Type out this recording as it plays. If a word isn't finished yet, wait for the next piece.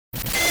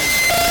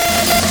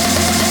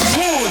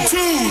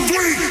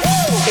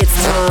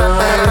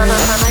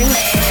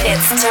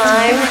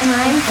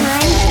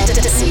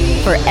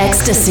for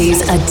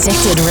Ecstasy's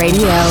Addicted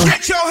Radio.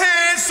 Get your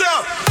hands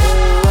up!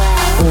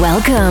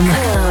 Welcome.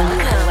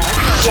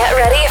 Get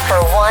ready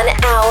for 1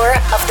 hour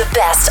of the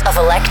best of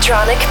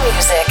electronic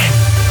music.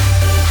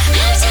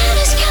 Our time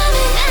is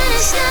coming and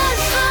it's not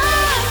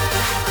far.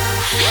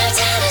 Our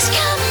time is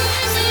coming.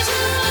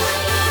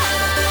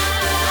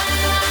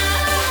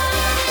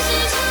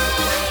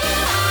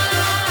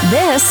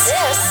 This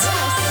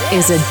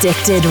is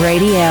Addicted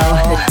Radio.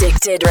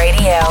 Addicted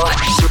Radio.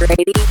 With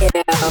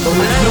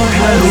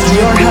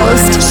your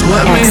host,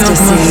 Sweat me off my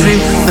Ecstasy.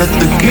 feet. That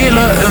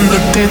tequila and the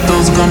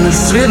Tito's got me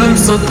feeling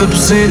so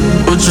tipsy.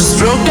 But you're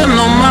stroking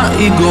on my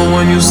ego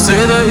when you say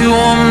that you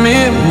want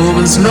me.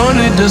 Moving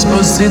slowly,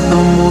 despacito,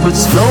 move it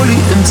slowly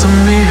into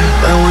me.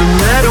 And we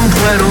met in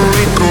Puerto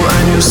Rico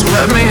and you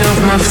sweat me off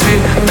my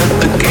feet. That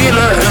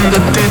tequila and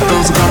the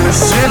Tito's got me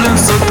feeling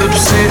so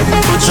tipsy.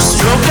 But you're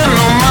stroking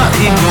on my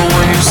ego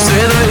when you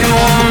say that you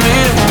want me.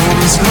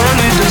 Moving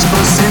slowly,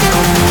 despacito,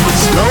 move it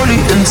slowly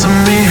into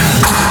me.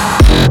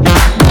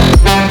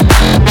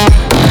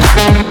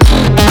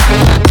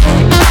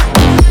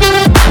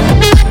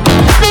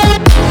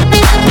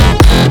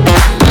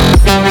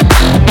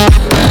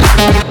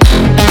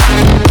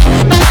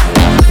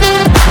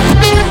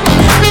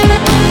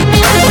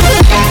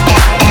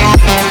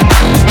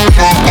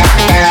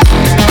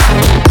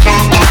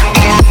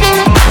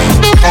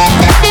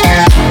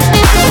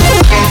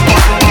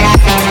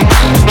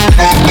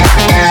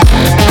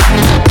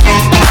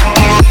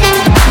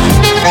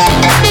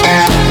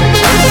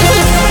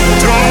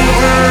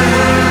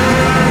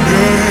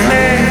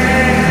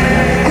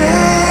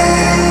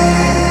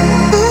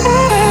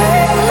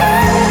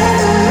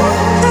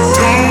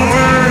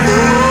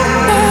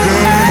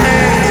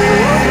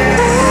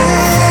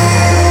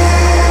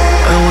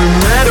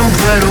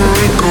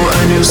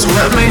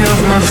 Sweat me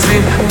off my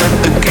feet. That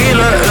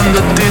tequila and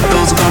the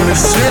Tito's got me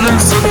feeling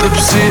so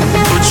tipsy.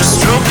 But you're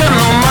stroking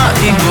on my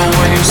ego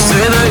when you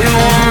say that you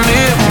want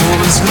me.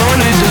 Moving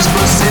slowly,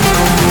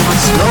 despacito,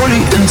 moving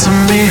slowly into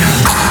me.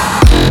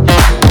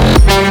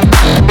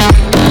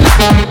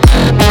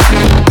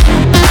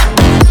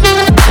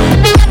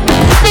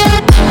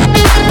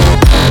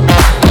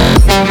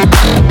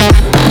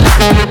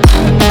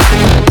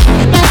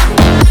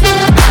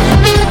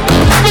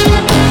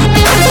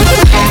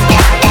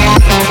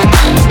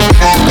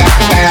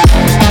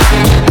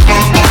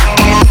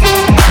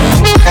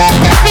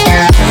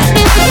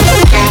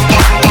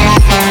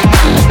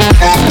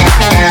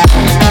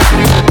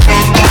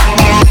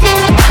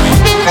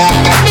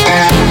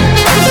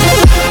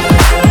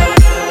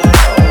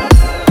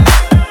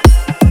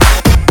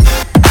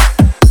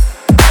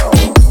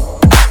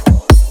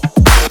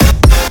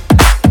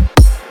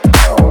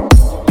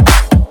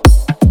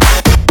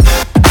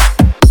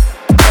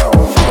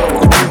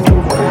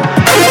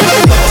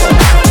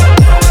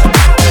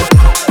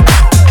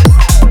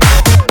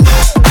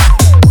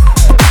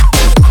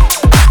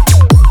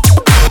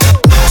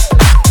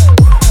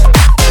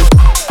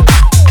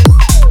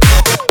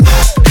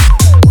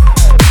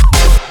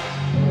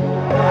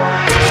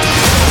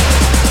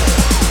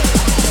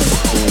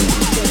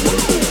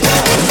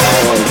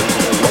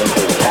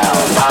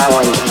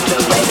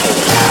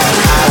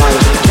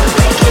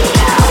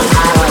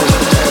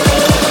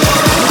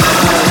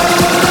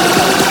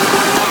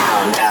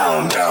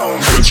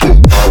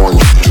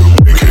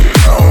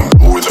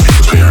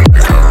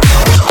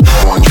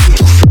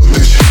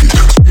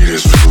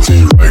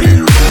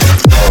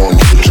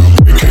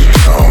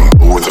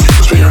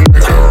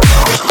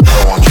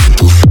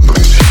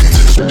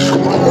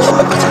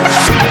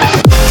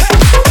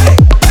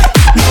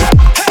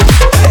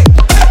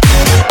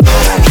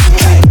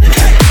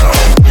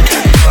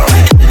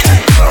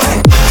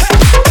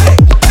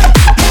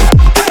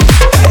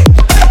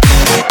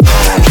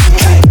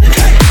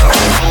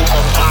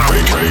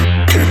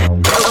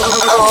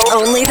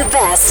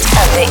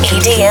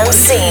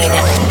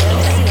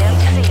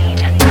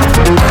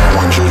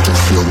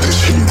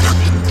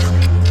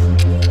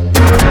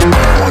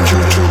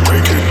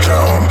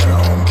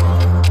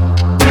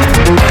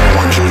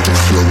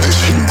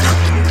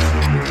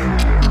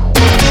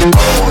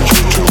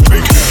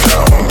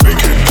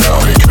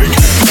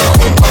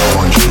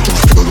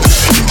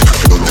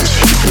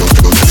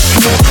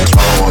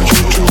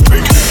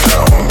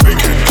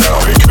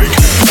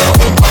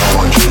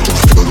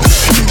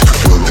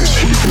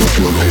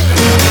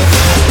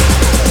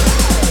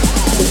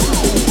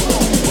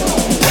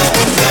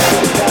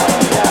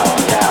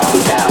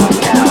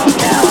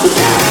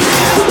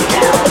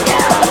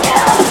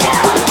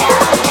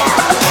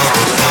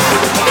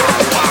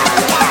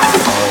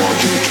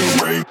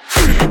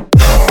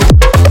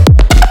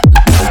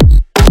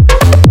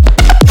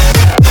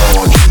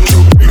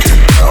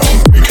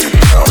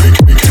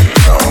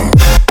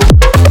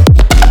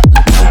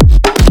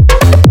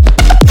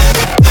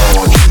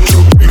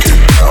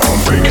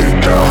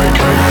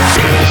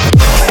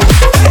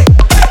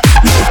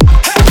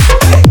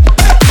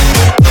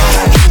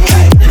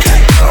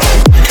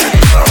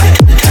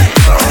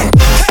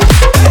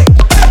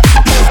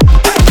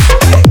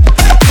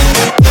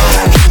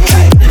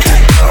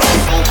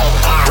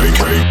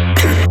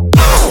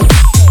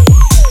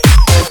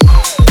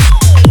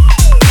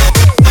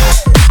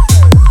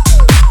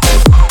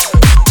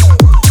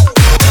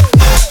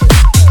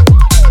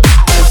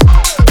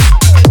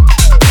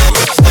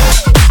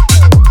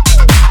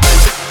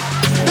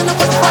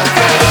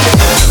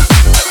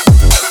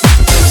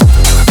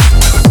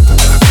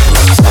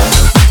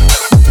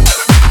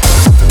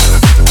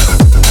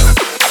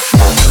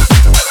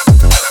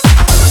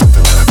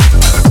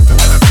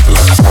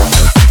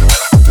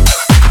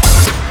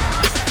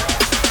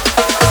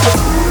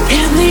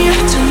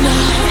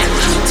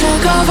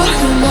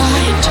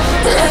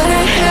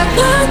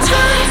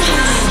 hypnotized.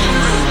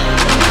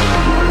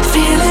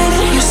 Feel it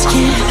in your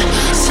skin,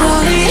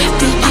 slowly it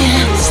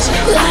begins,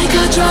 like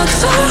a drug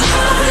so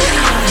high.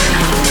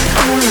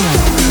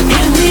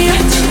 In the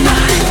air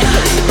tonight,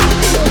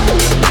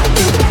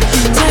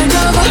 take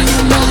over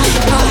your mind,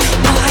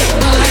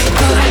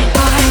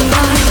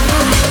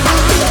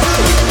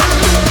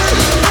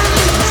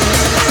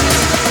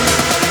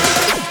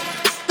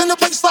 in a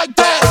place like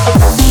that.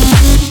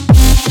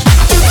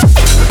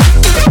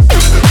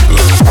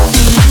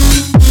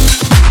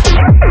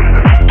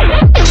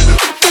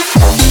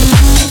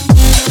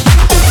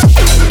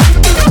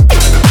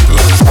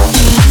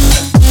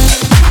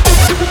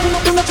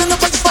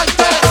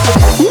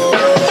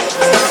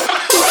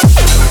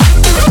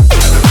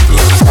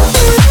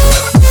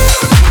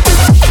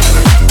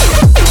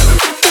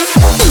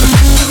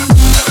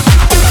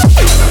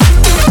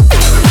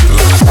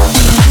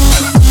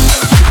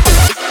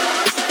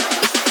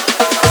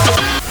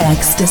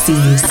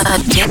 Ecstasies.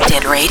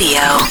 Addicted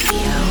Radio.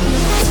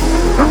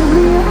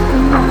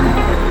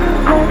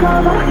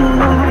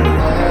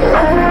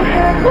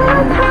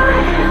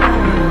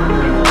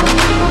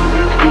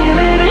 Feel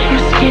it in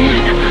your skin,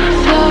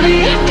 slowly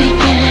it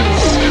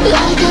begins,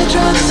 like a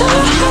drug so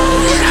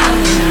high.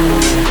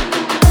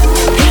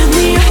 In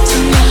the air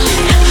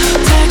tonight,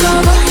 take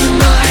over your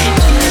mind,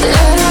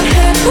 let our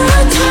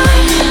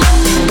hypnotize.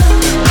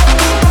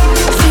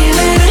 Feel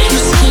it in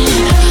your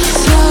skin,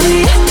 slowly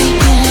it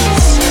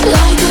begins,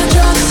 like a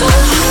drug so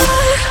high.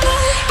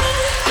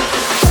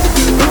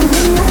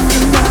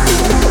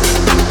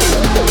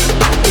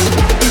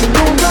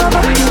 Take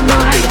over your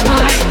mind,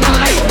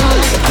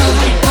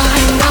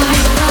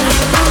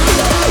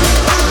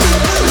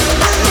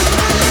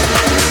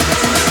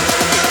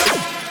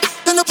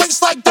 in a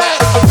place like that.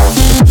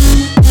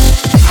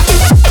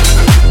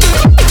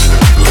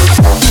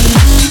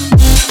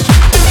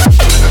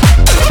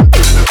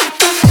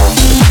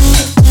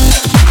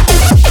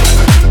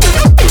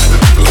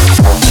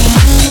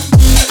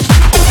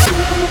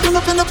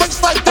 In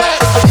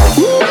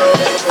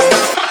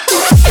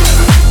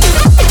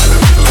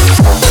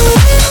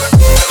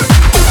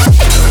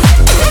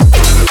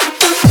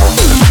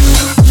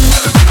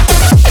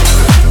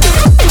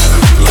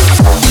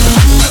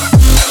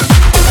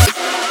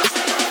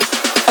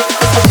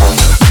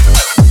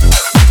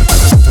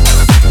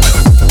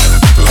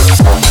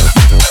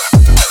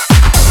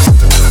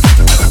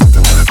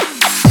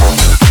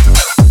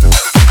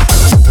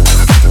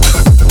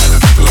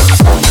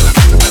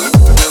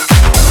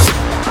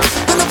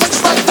a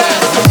place like that.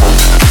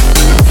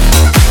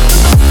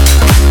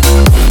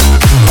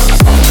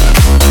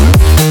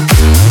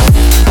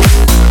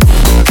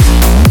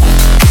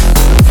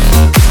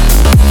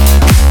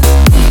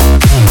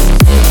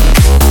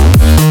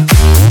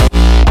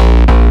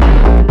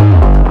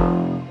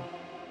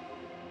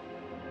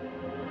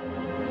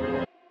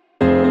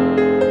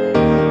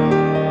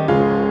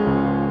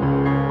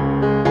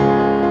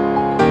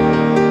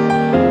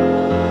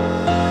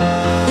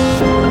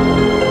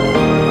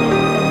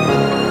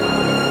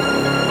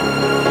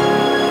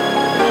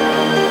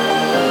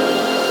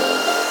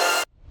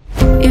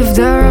 If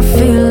there are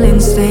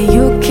feelings that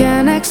you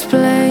can't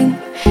explain,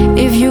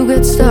 if you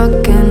get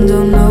stuck and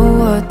don't know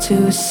what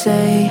to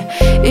say,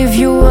 if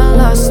you are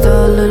lost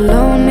all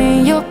alone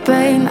in your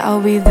pain,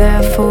 I'll be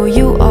there for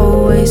you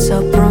always,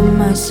 I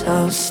promise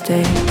I'll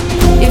stay.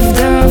 If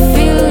there are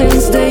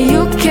feelings that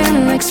you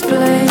can't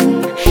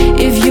explain,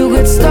 if you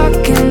get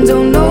stuck and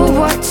don't know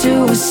what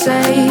to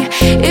say,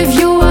 if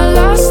you are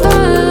lost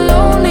all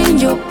alone in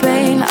your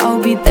pain, I'll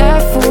be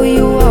there for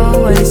you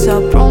always, I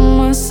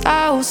promise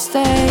I'll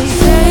stay.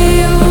 Say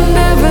you'll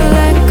never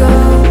let go,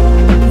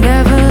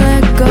 never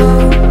let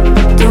go,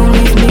 don't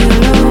leave me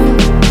alone.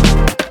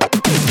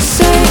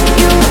 Say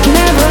you'll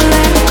never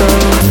let go.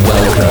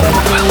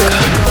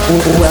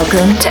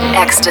 Welcome to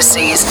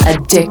Ecstasies.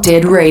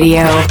 Addicted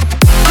Radio.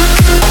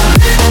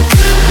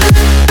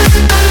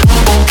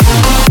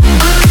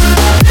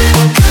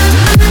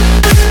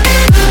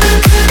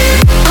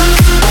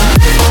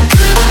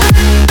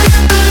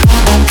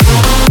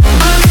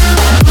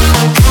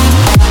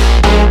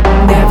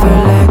 Never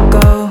let go.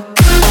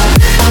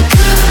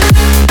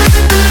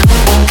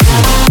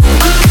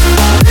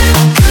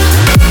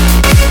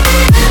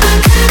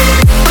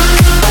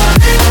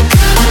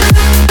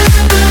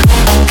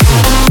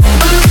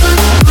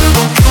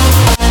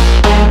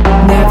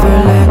 Never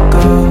let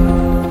go.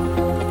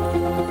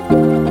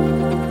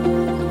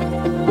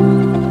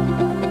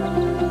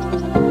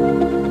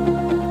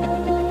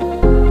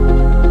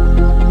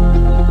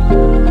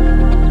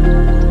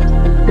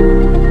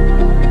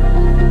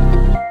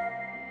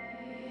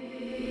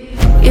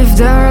 If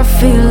there are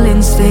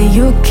feelings that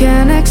you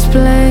can't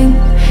explain,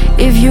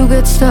 if you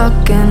get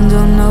stuck and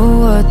don't know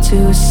what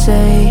to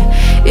say,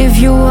 if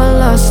you are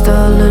lost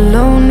all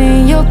alone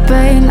in your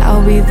pain,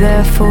 I'll be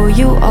there for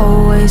you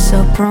always,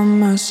 I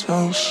promise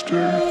I'll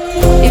stay.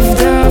 If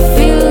there are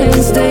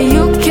feelings that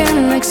you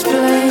can't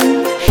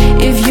explain,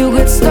 if you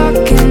get stuck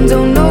and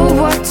don't know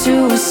what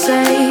to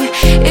say,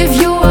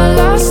 if you are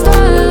lost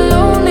all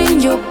alone in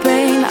your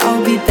pain,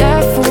 I'll be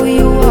there for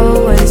you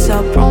always.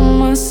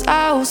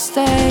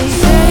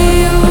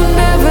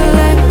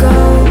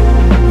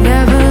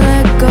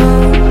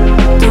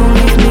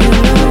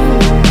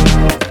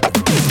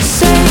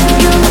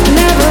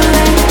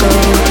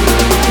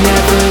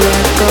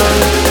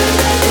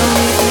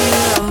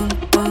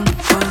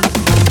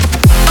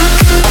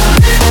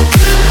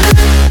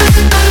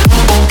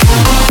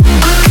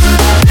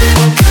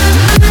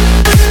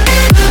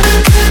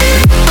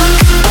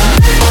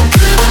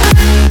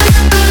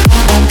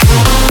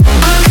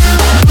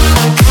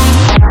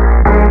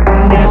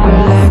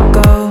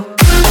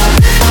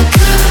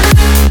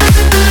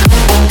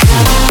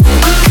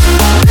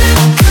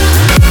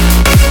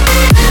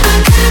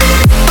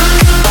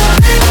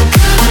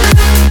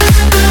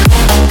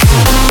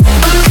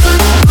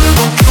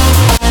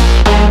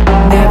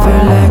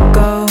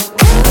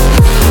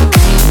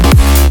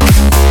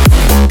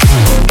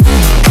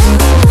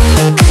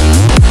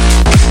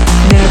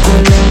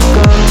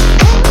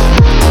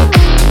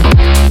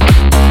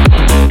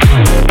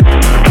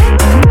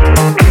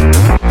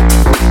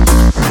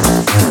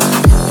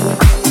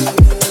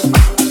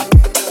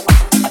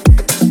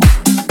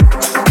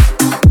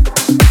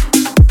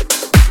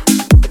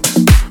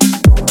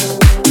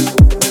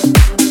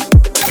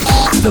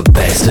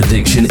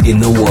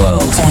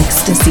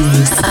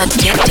 This is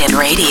Addicted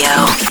Radio.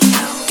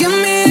 Give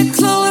me a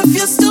clue if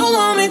you still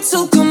want me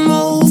to come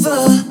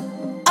over.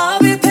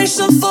 I'll be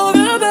patient for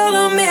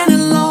about a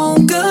minute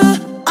longer.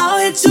 I'll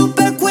hit you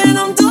back when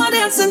I'm done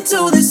dancing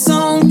to this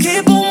song.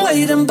 Keep on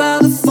waiting by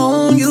the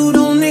phone. You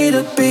don't need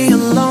to be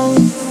alone.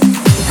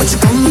 What you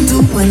gonna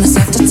do when it's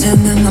after 10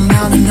 and I'm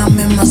out and I'm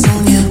in my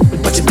zone, yeah?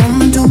 What you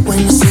gonna do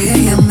when it's 3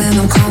 a.m. and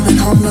I'm coming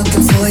home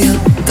looking for you?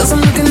 Cause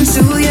I'm looking at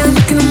you, yeah,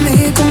 looking at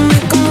me, gonna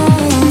make a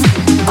move.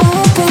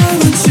 Oh boy,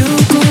 what you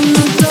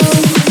gonna do?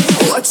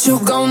 What you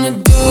gonna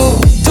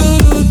do?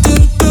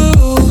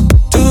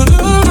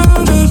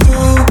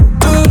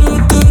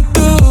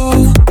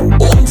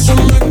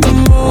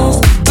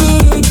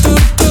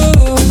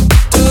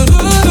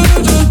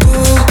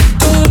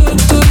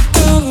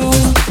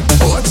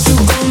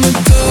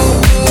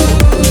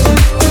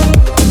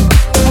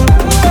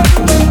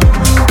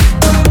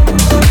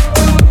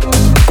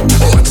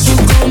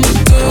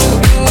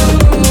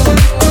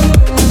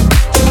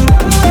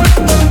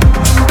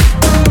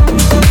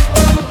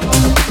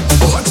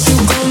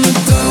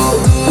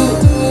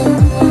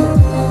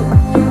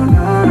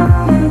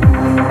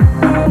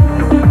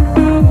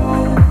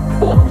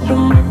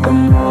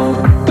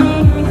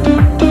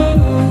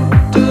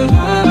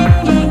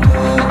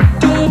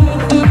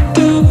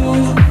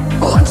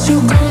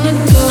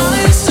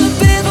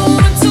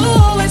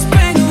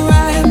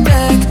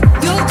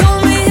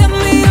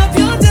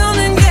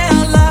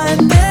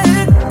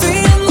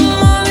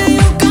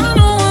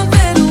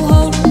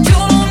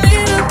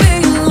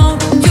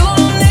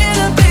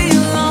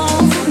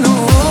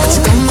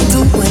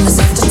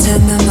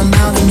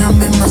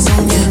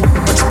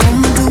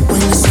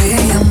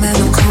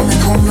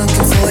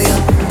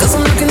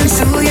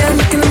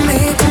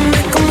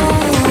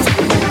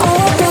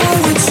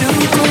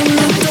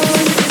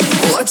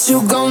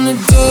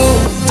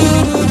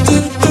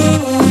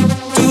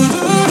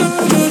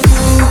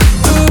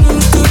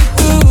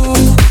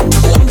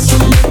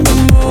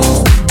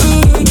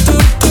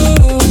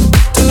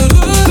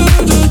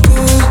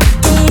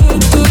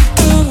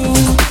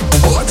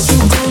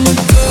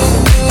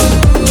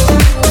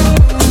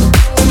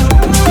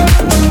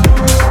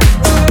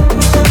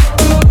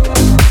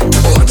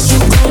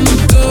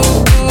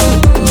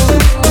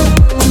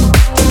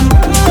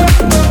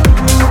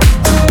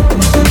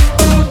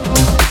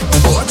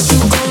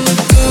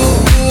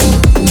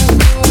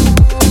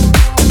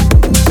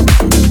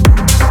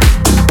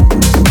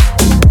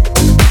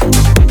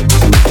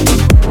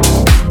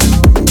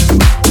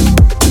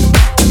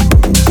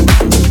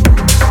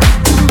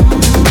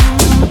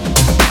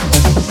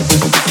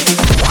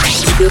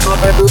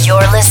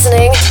 You're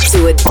listening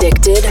to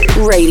Addicted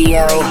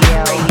Radio.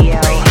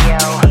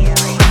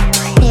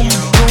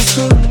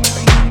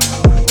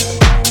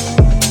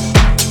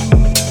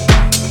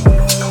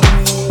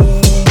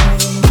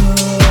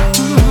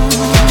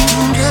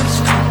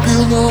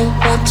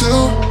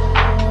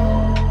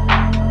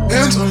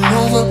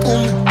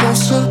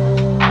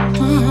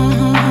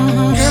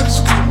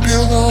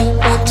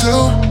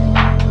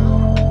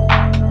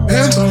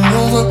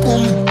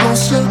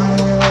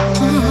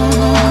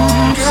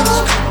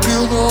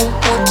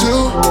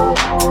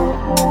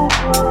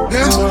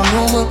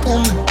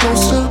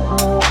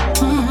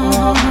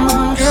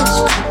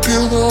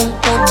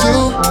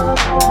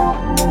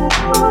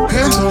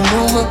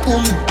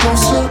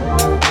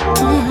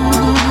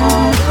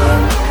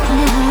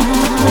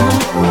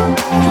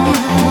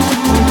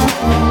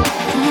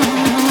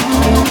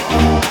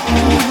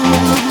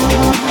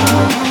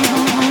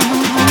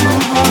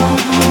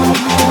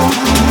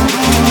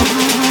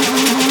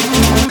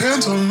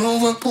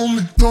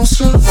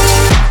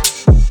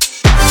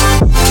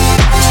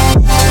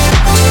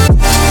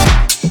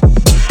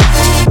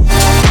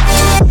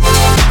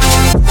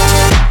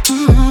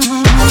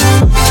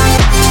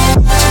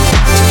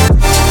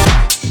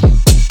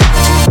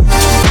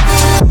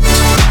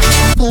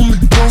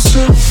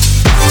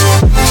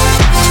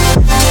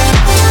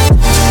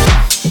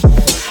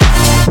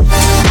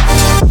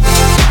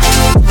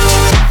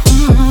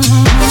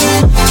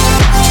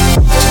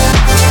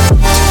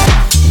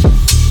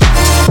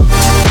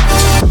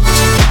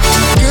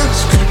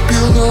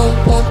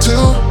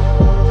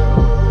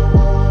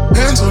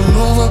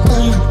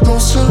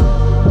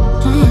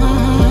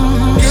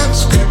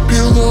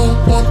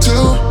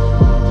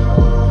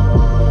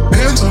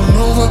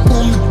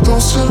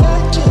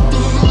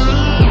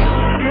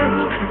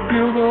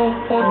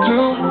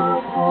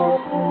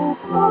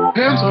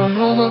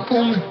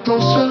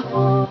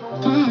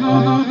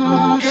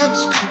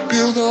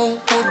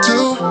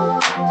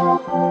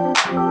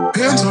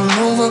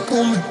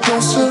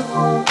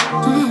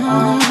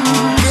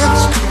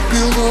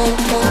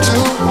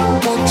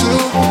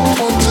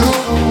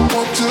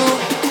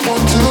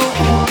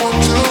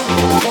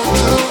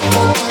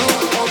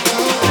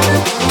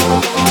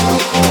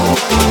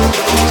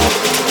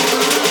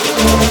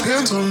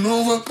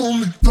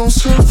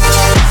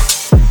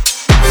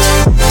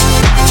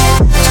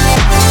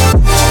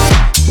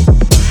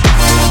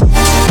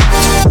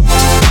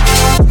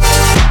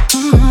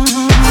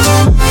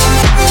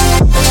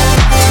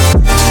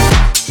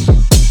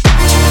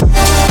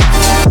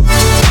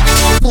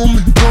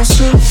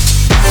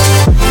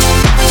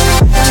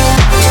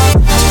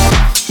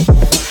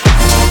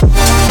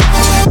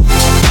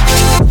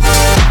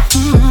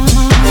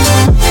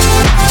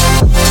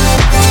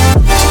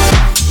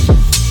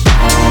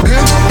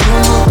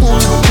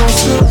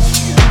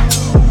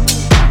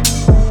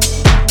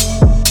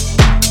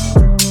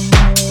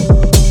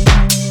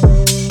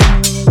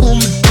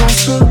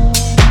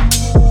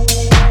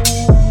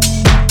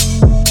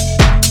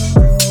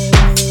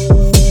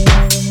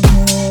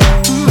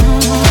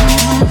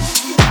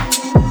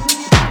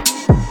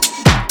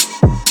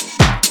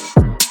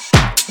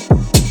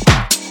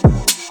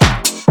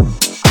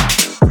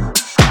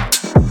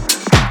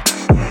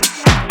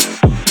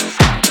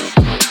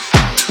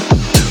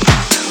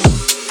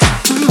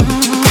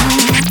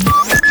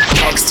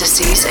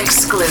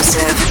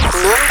 exclusive.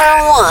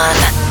 #1.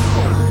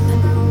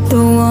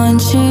 The one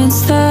chance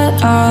that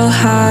I'll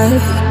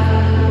have,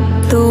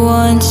 the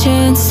one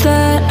chance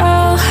that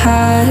I'll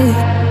have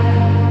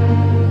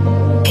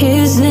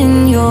is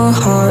in your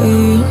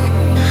heart.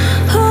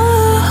 Oh,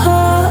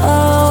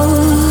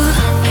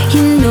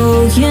 you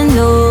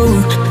know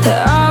that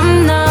I'm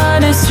not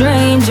a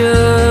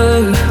stranger.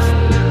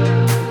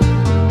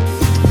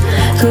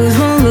 'Cause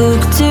when I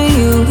look to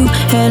you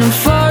and I'm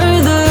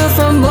farther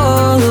from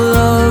all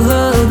of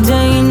the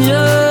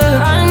danger,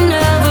 I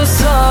never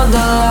saw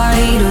the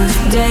light of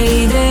day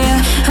there.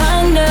 I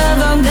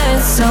never met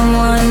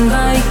someone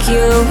like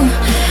you.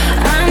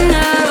 I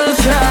never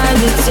tried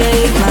to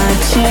take my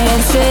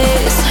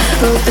chances,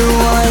 but the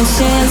one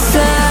chance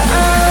that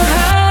I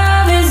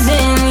have is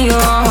in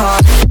your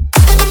heart.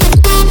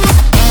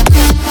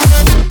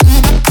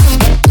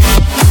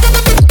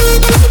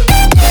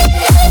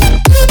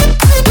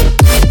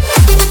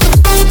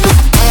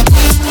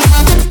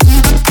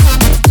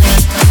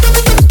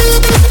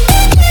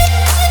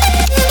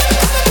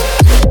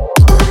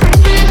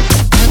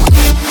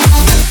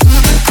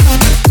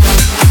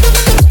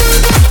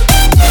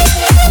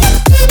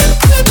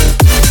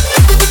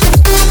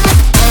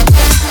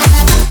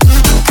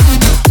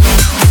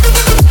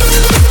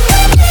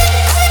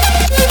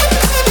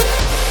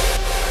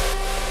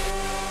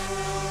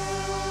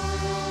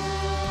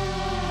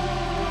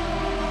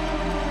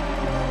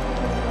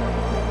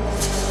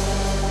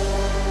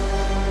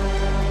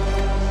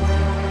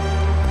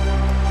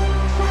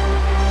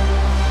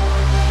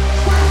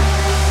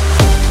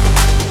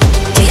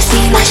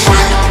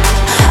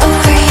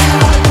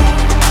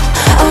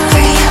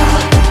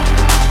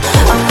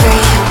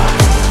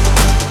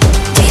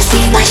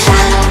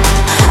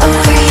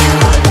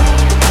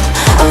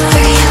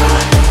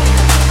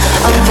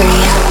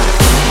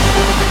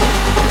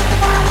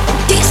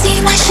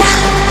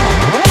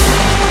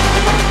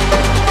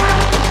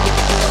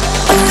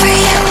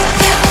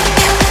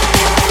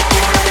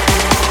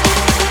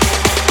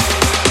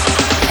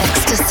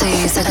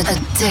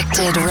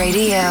 Addicted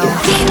Radio.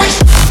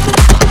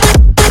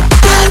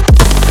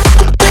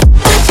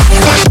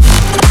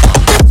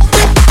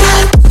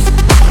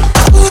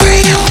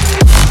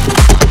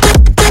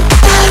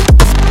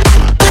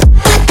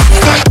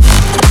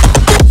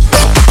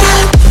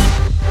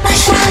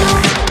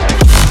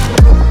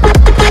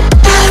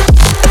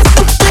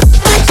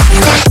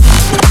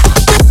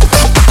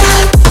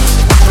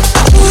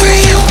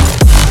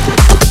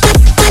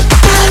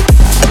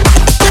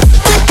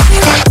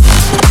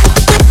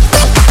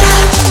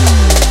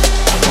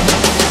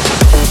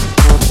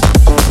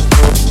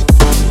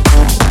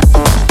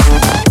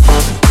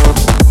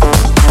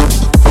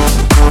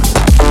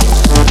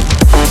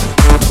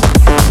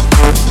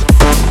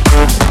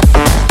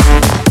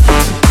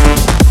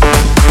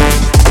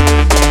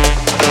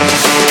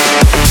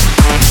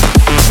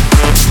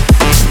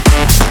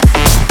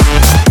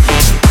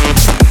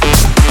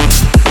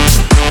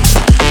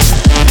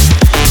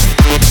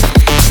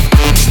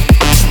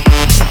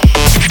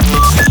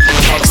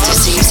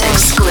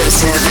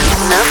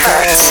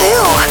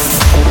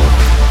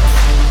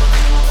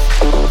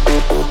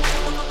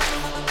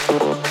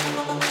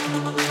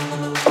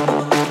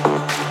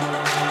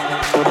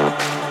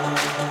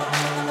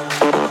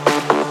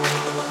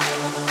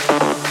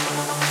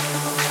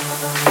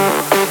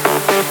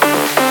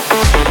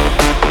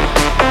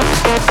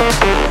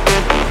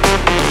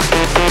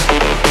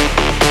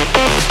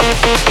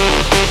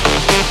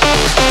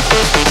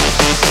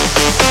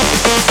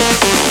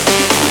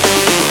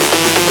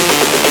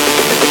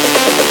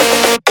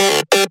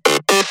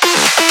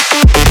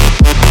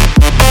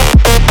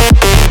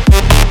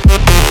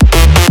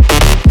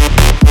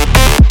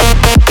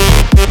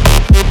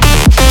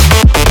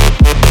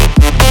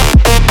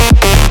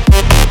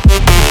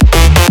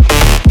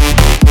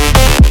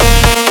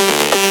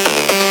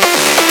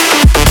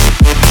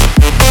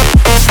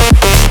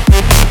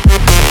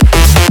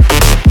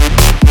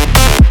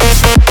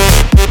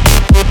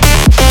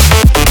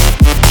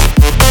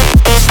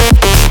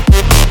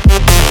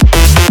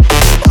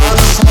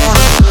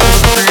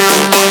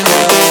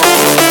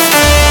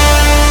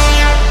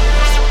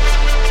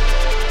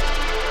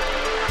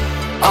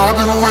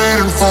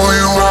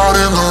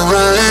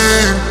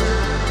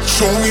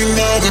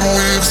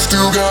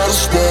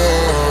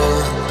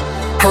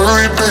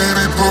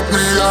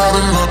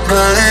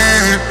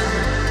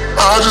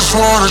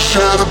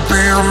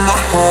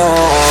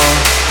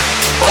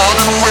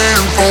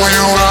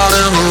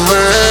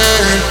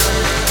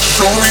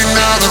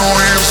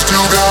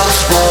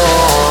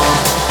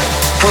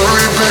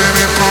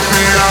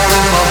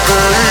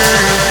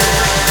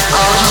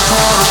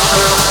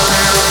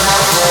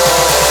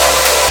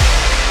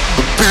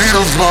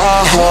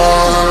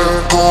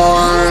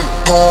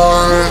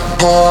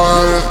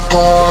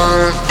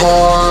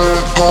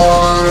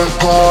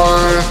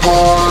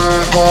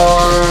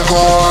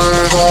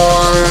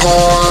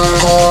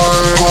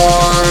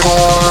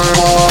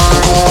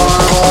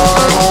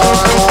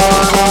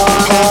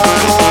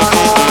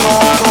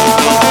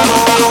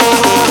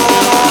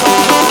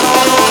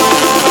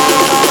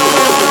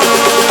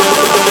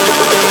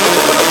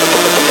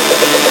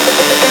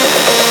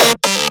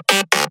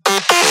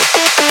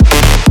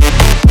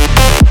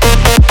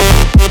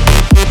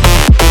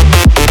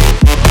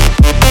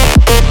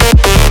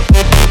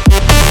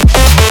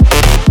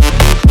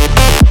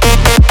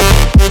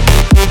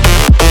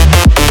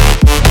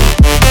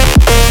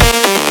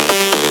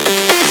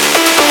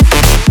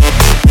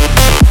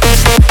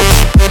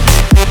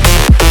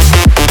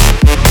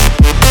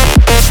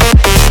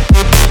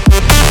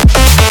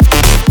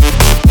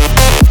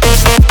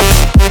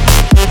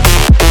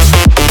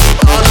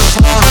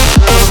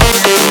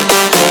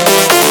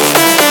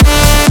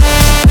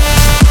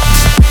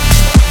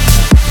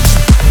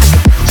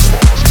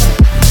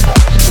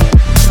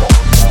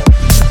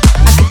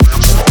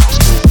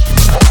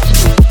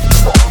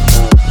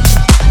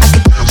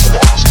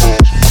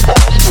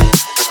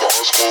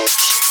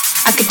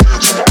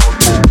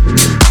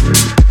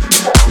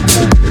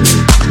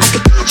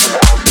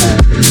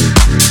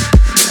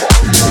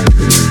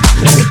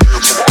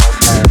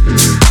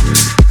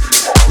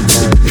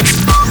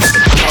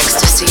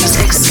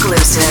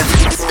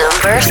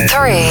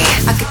 Gary.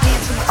 I could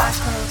dance with my eyes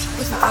closed,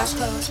 with my eyes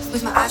closed,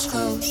 with my eyes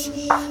closed.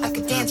 I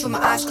could dance with my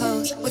eyes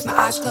closed, with my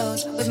eyes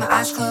closed, with my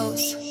eyes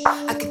closed.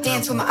 I could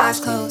dance with my eyes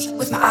closed,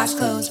 with my eyes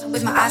closed,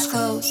 with my eyes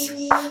closed.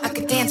 I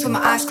could dance with my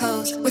eyes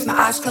closed, with my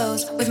eyes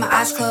closed, with my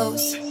eyes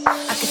closed.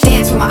 I could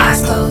dance with my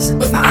eyes closed,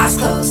 with my eyes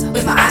closed,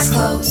 with my eyes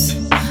closed.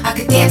 I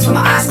could dance with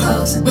my eyes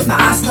closed, with my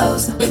eyes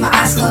closed, with my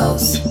eyes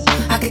closed.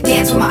 I could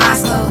dance with my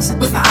eyes closed,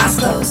 with my eyes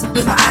closed,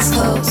 with my eyes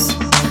closed.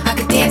 I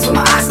could dance with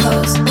my eyes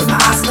closed,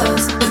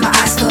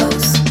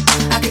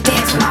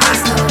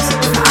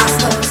 with my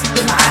eyes closed,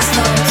 with my eyes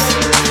closed.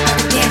 I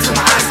could dance with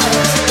my eyes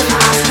closed, with my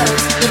eyes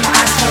closed, with my eyes closed. I could dance with my eyes closed, with my eyes closed, with my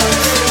eyes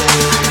closed. I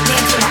could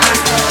dance with my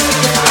eyes closed,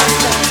 with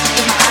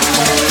my eyes closed, with my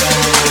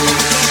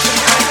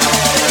eyes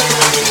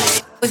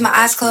closed. With my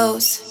eyes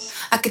closed,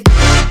 I could.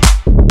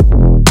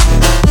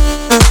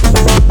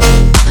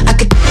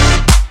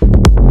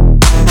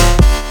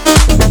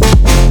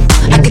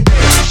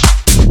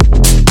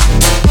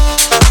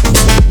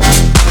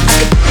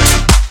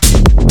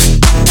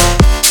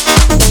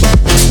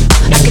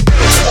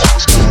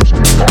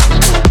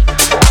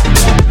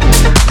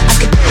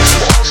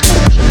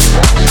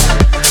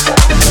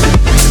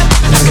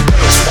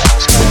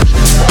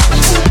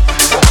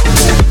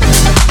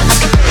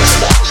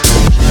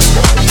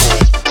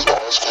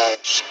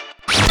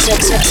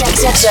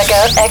 Check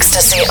out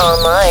Ecstasy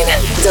online.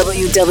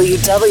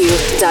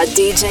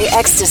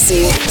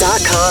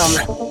 www.djecstasy.com.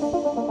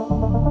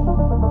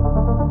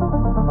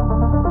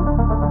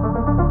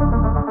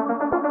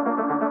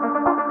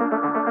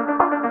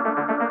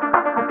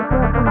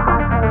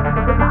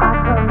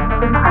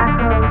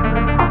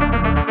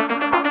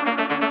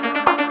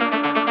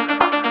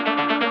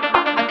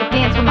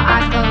 Dance with my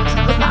eyes closed,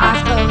 with my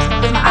eyes closed,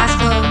 with my eyes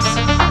closed.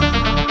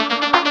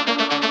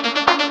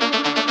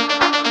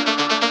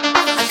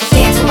 I could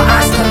dance with my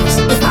eyes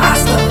closed, with my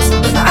eyes closed,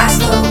 with my eyes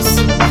closed.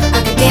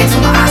 I could dance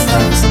with my eyes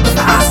closed, with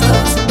my eyes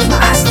closed, with my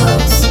eyes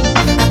closed. I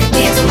could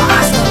dance with my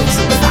eyes closed,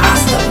 with my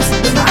eyes closed,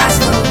 with my eyes closed.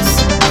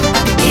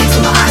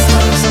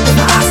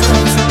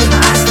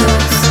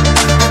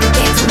 I could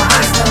dance with my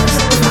eyes closed, with my eyes closed, with my eyes closed. I could dance with my eyes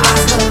closed, with my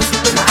eyes closed,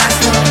 with my eyes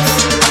closed.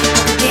 I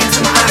could dance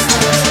with my eyes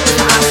closed, with my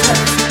eyes closed,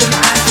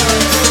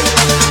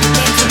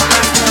 with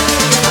my eyes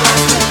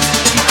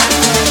closed.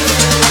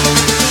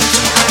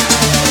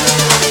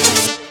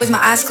 With my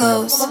eyes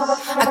closed,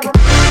 I could.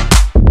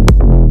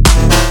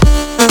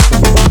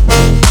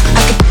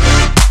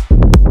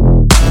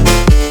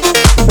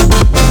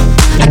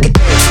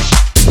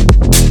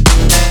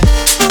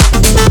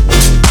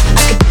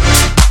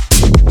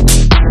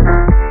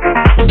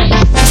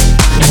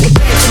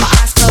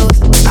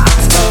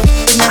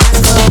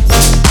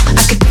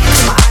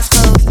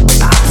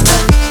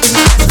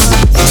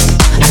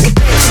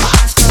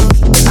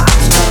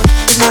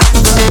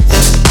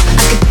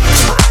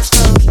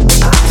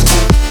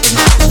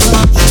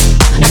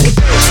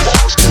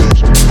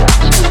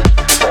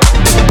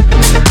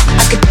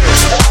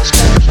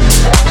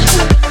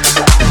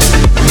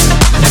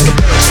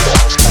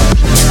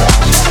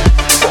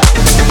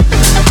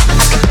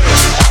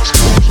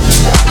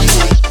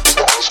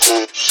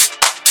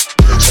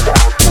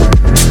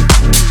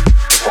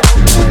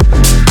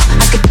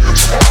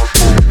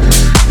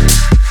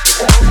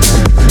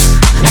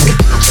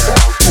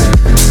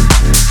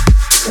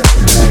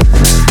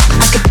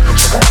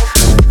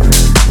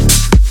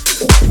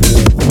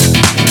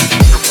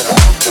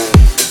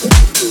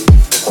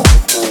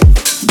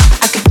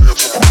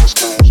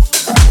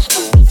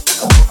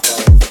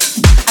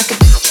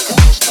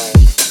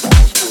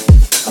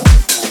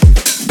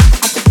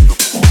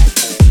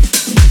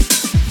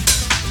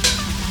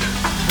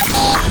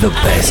 The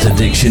best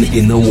addiction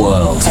in the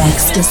world.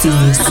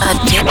 Ecstasy's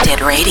Addicted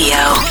Radio.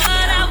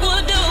 What I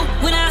would do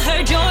when I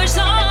heard your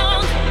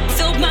song,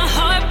 filled my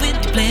heart with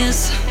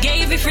bliss,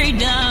 gave me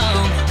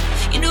freedom.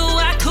 You knew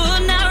I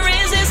could not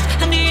resist.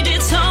 I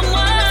needed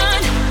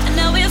someone, and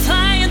now we're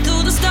flying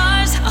through the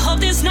stars. I hope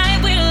this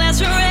night will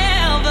last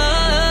forever.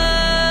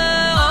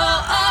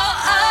 Oh,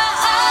 oh,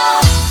 oh,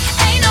 oh.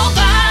 Ain't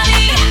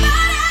nobody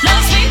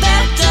loves me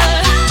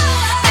better,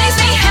 makes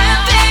me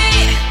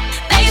happy,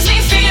 makes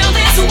me feel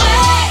this way.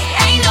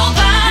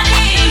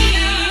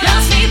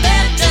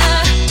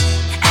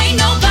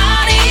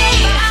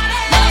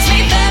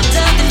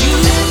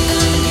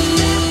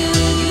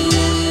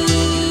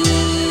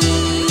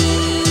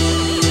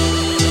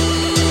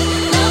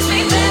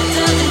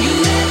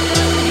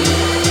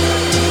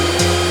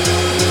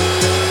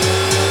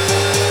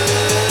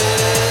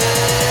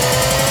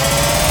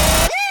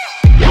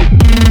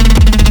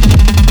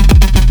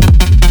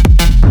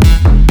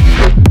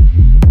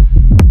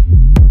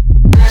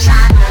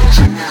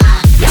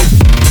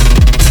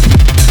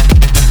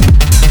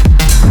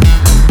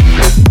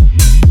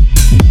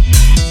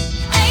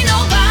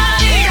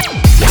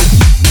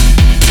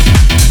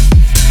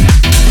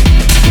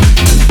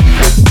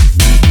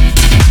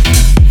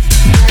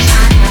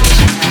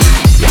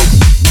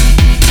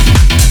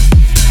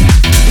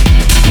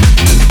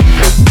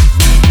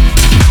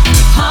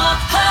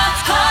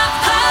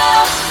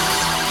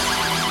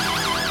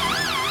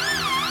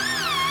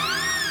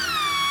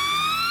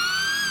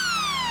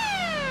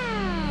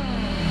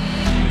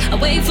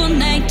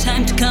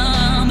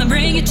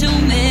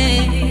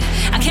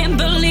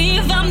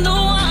 believe I'm the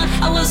one.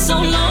 I was so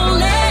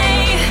lonely,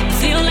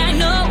 feel like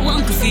no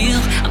one could feel.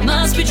 I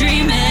must be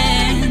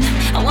dreaming.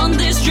 I want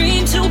this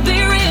dream to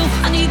be real.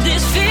 I need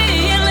this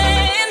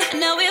feeling. And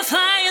now we're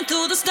flying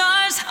through the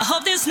stars. I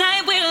hope this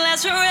night will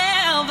last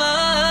forever.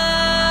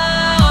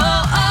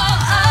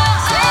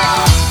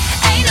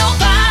 Ain't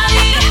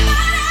nobody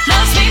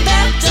loves me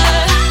better,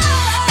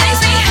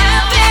 makes me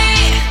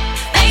happy,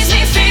 makes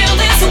me feel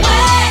this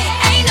way.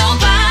 Ain't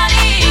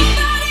nobody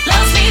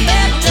loves me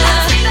better,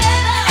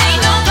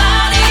 ain't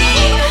nobody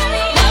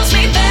loves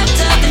me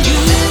better than you.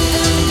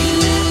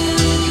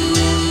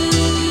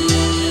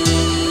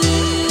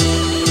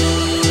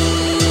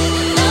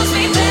 Loves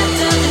me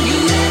better than you.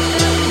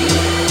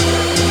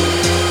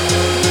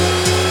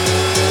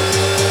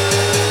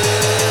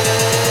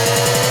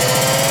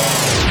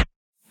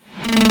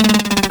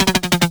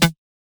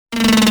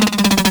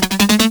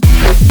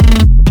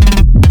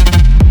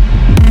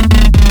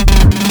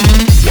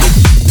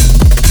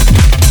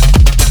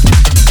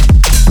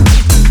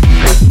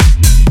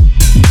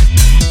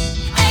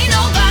 Ain't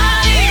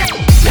nobody.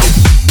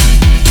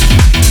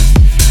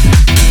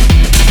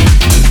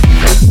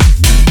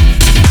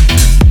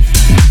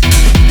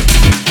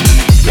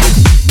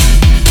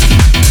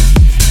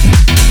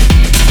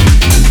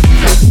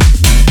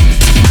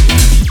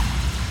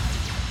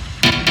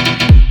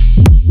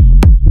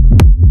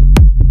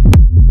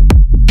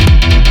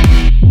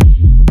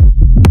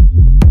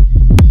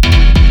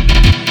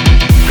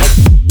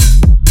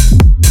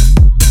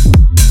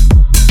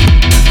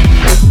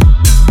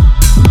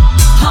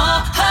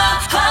 Ha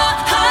ha ha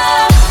ha.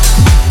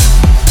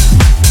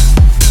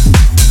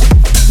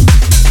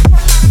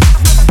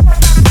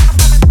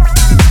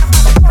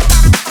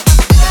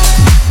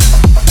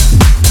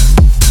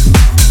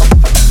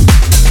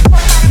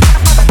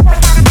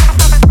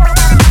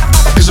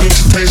 Cause it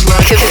makes it taste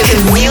like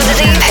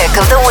Community pick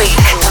of the week.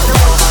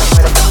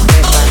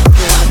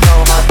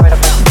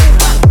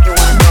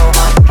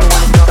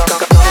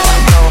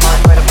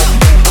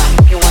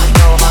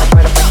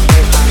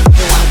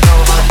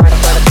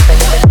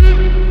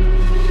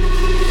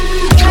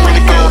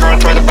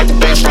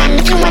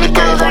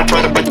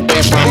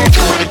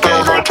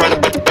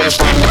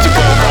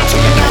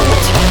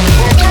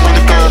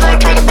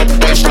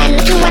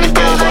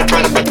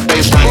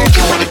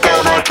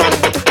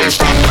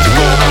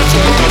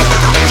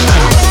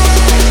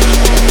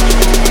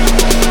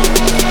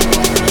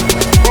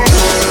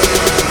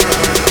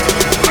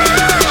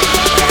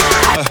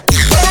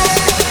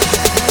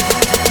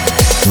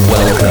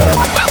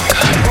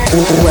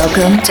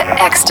 Welcome to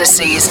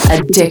Ecstasy's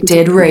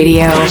Addicted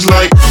Radio. it's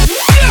like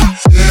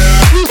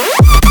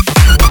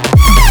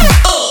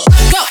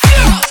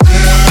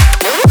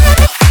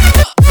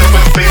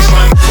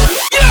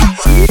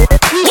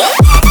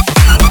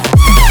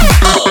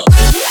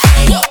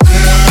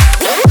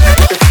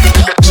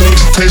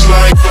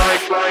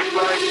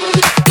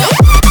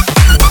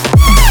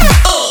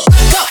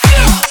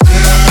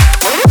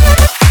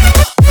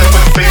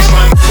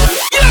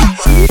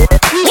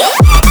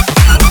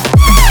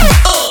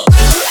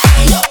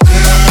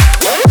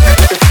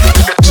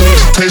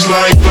taste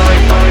like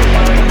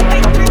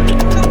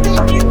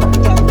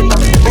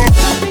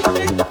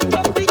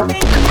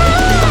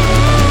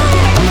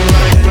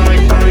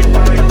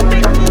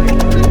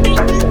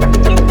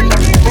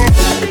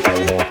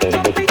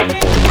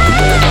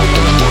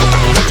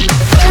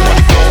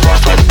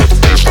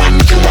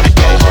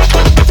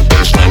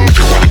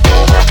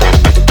taste like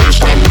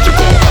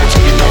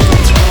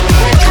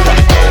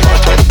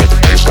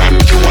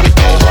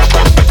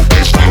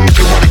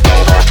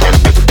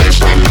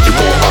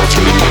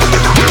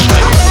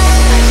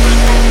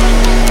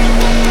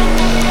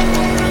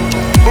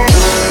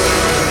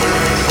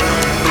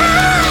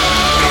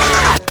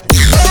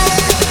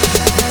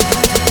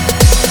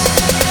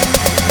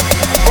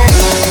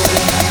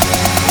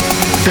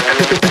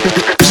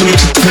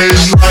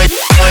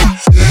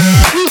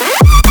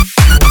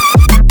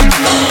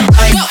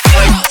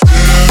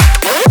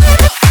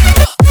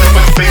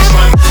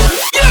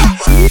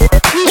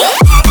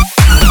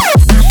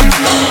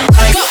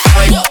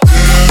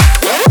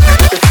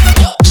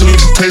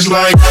taste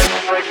like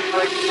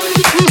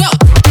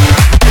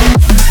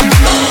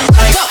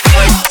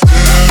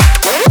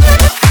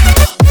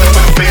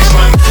taste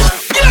like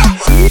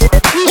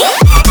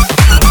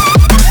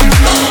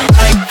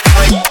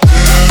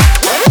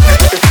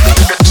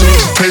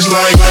taste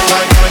like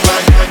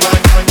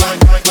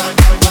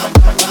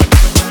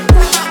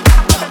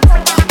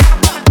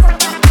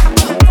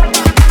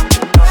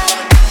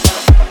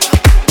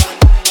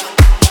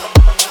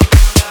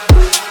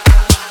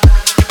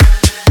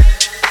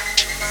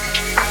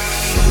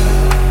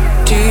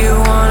Do you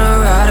wanna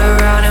ride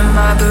around in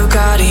my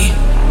Bugatti?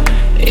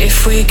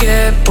 If we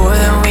get bored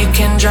then we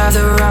can drive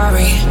the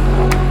Rari.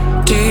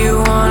 Do you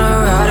wanna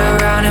ride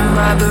around in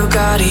my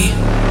Bugatti?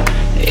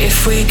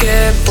 If we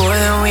get bored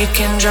then we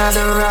can drive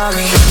the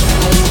Rari.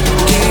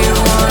 Do you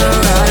wanna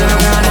ride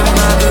around in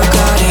my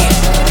Bugatti?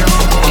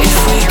 If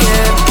we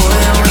get bored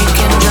then we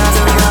can drive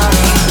the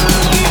Rari.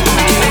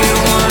 Do you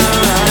wanna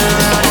ride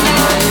around in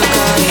my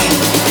Bugatti?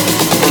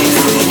 If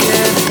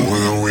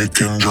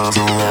drive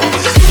the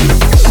Rari.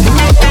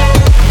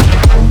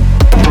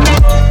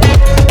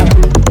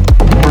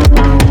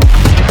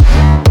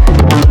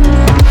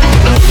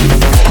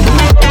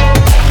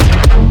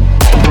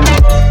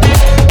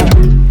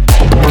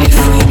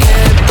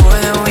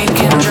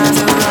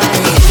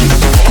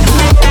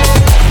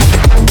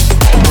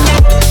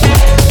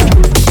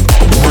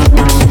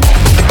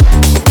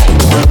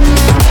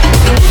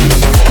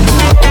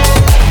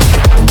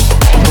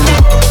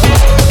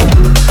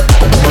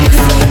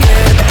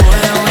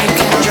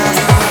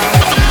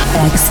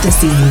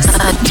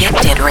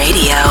 Addicted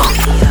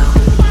Radio.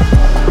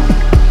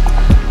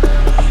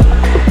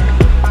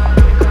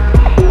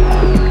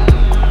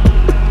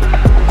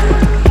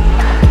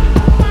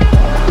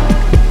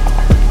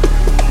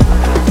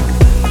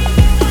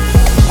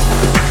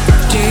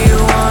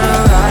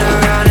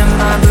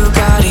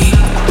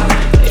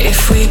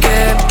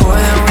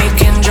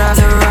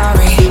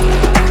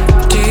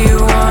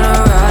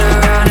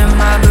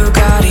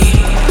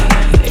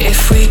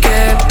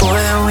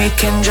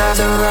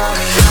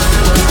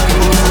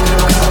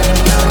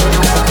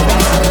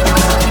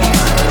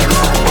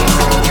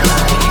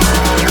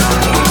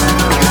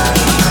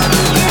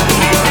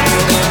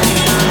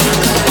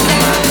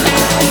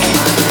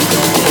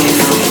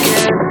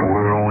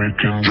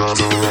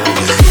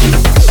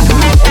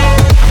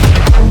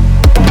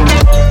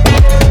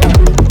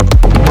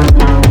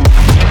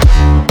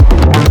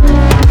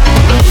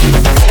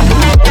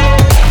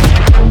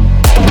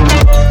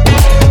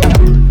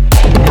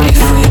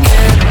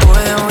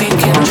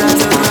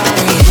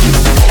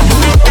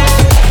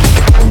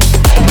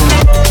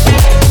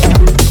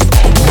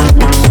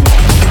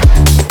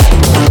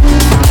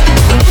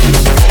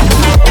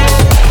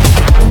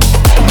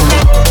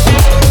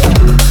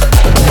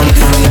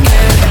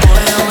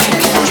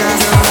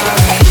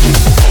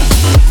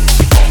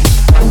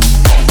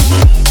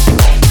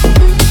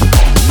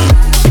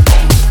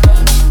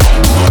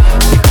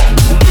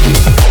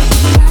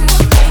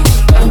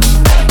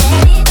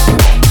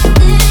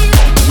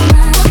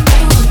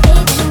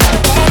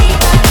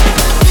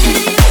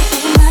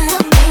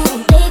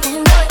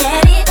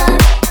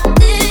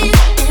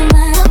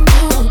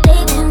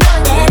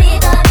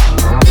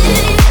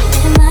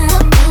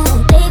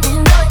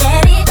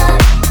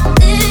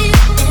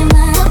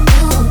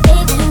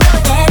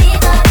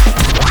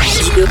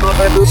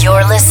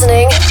 You're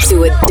listening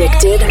to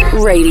Addicted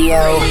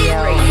Radio.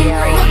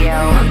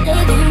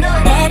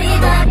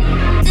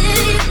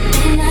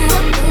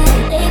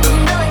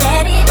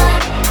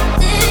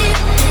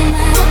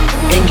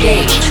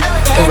 Engaged.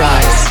 The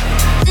Rise.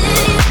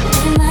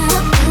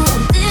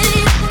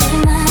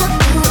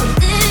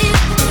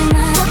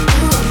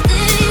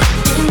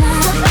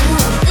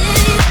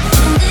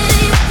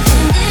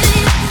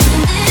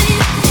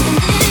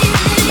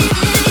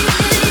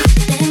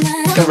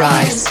 The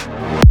Rise.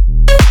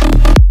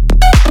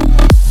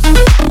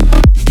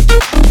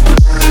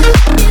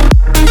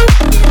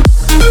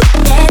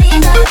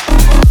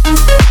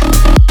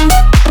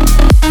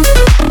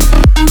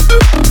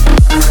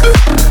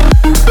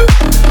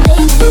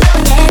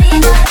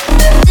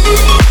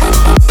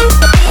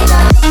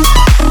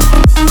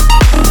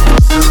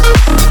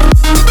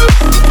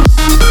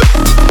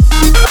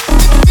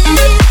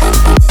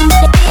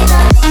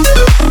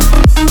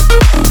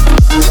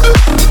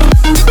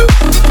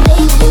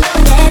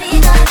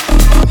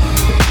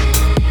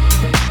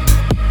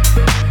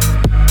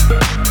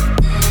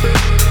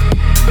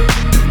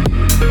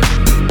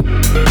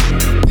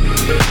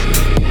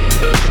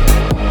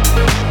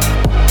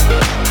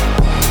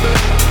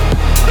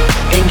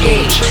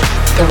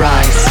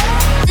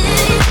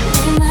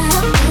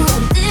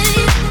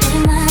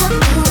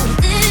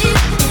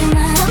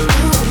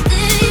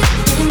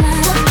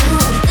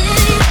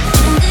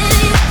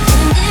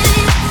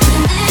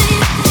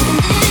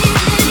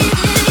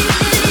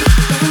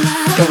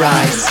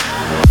 Rise.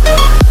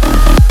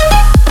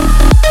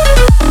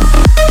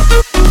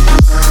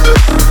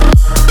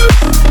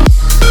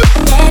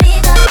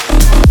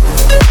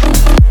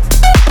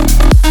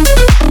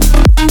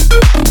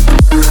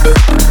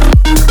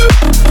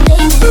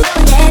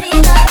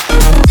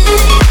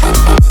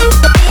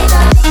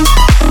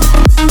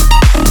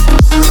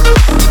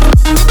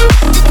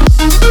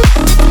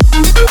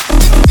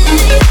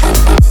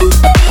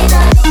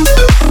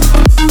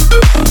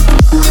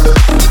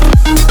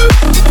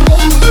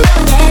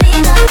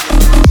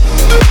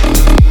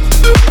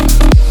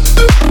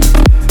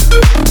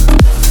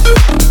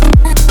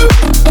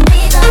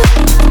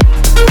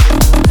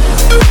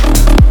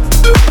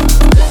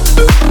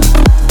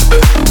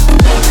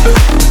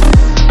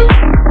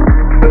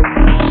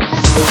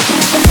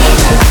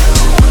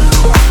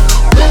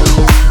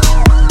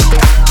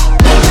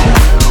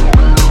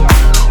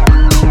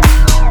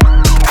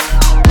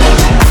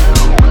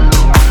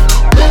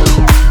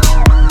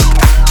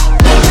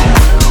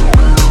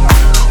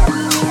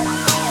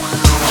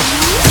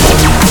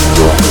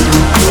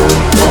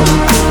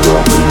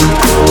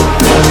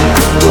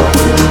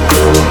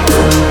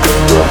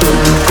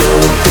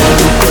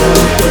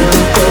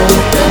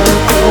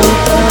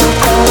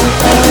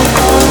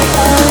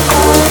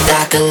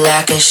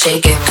 like it,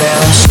 shake it,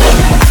 girl.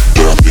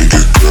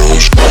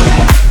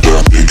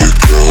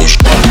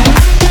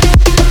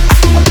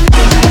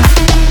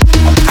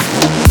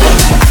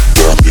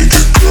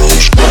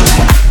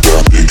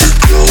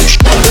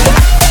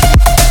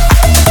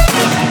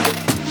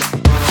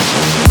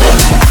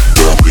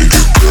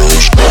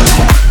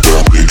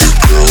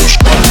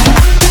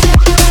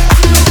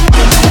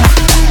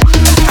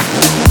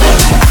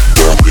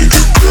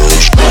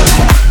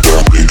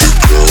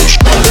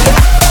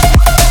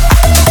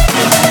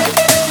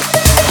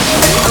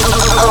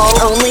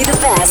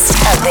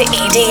 The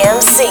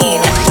EDM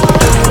scene.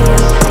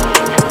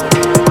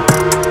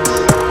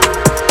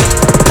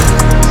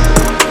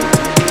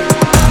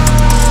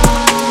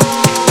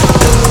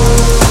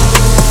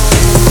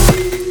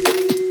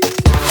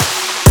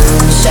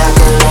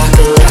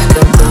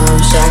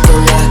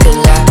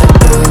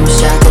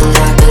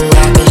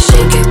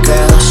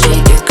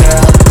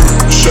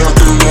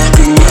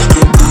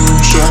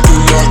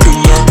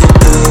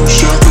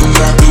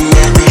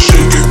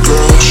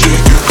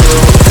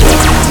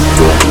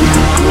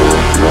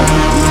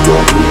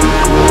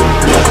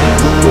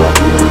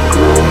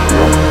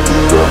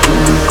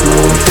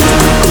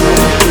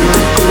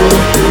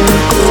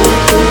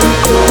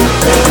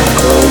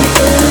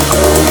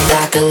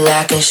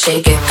 Like it,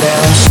 shake it,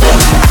 girl.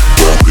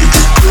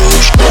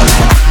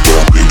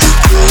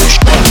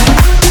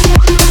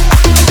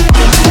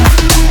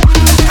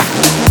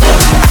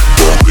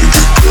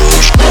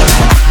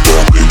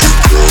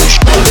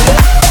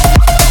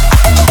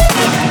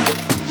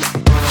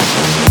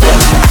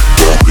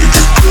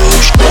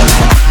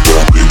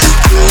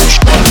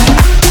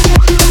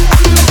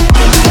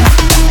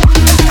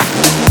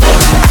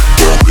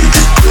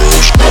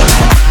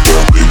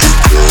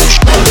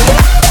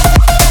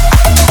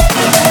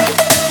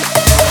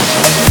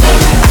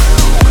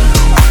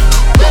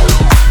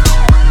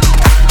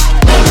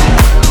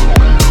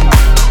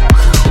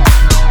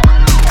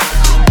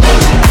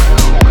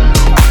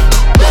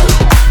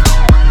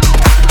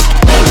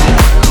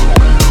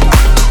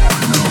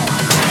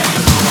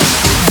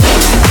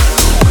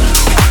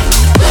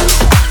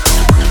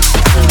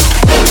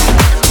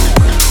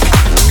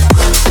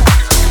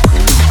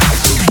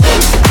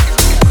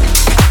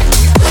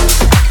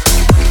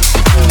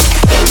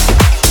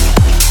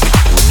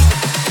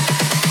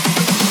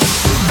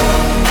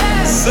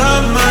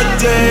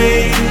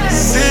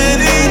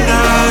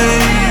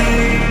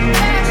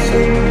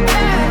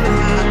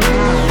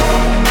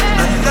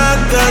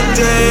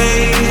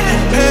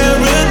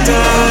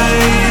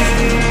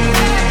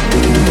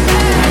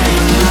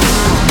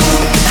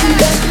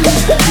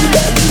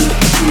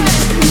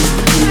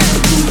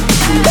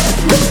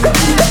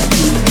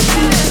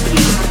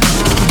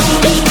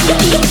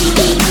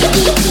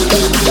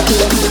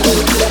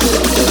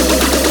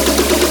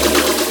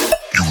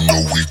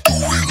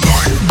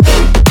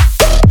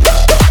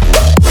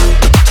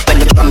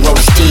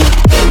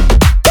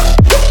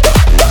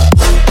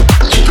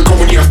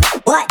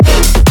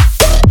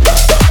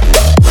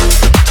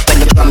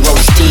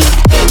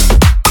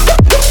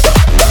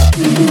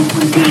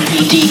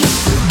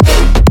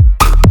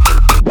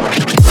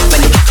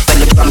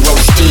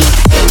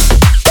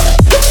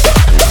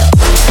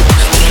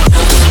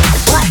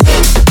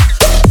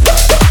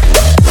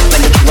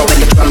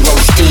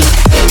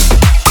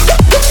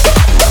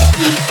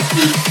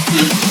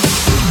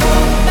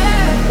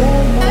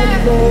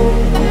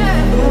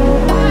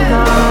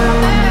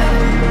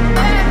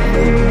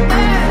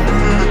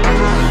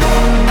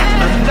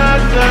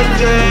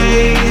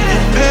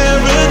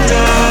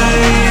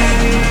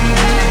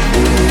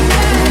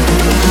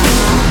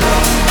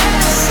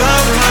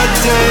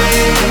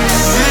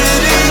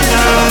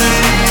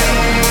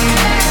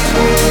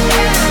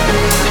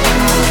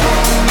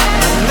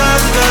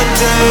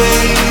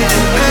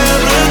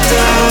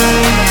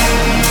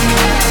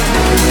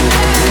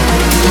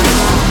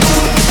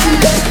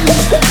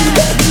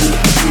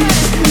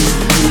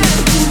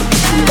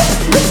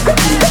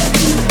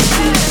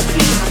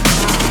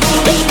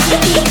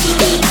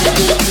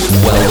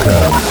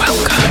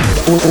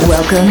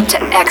 Welcome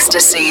to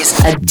Ecstasy's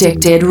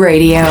Addicted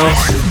Radio.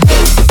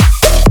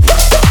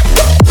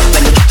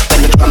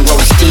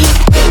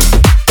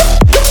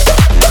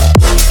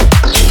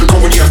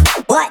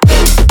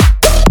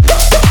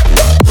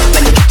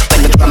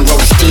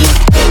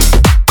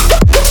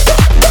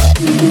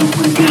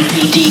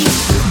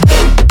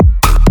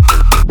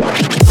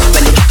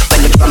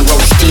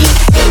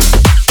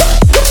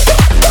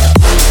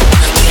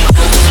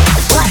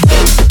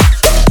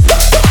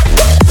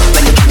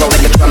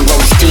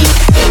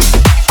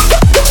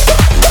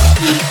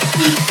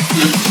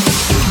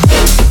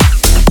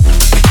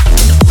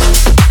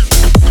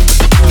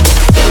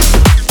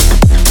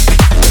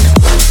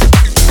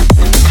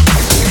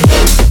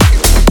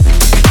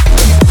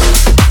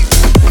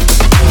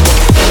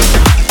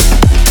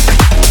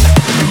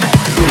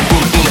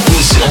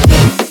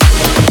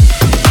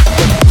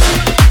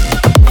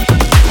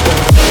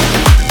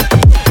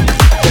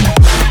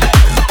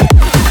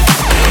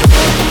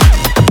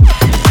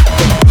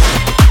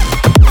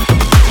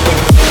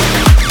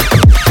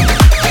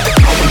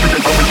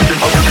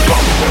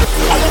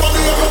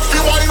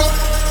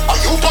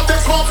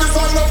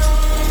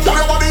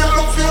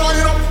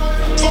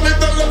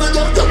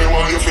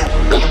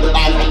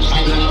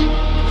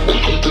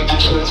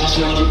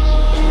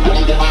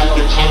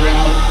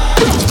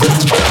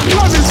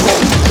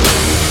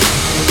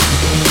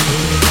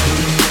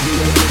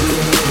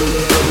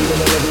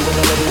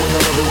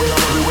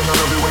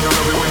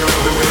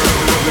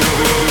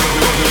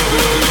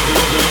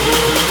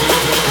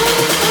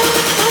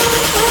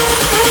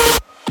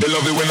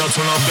 love it when I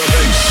turn up the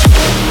bass.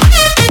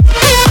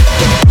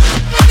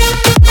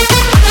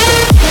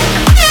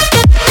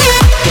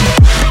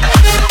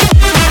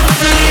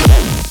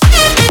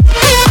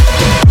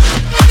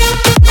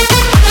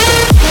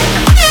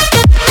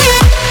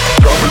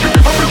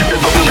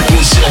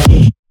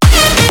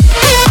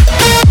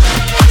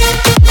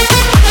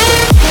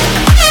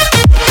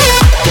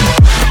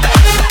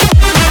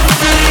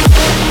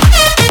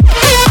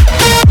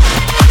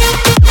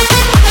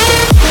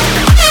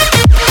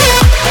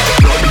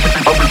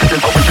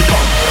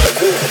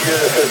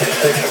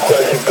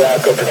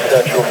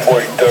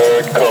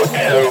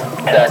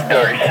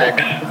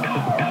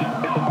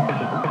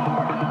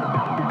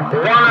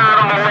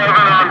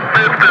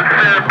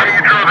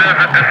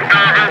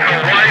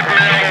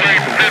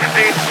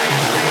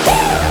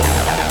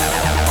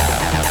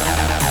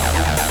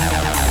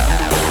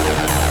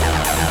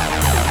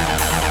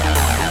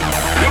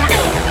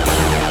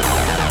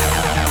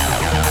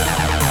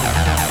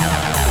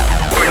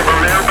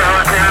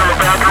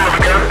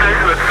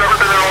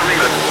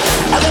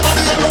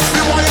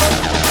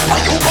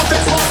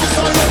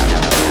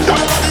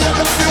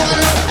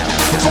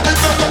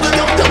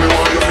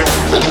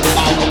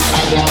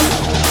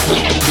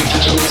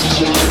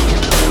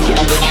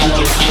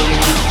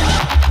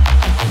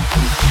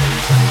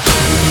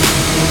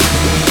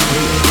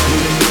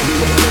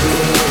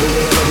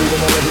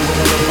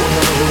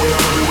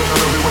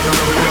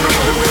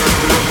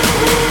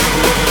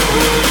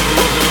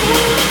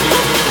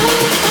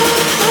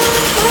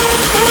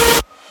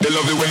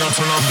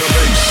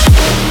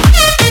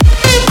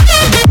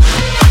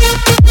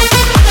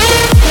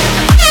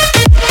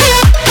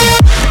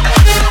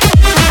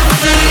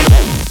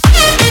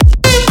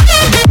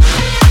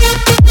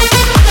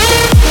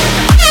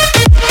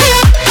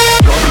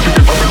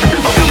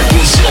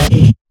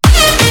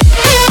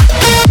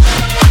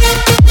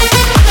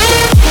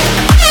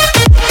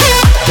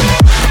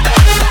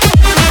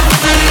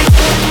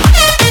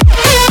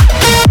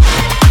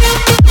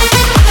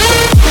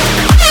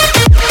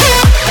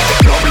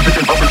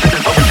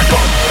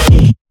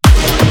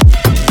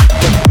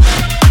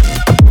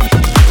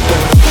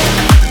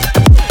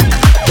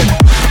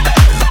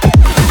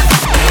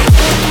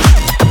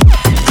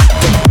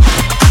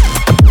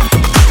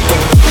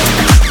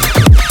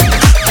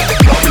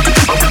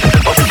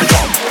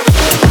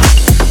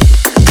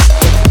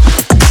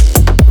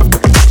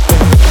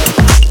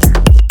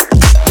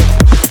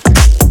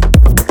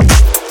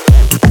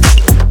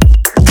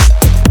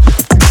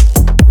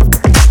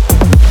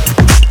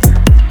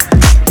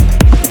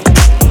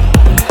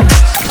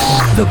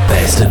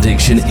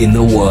 In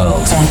the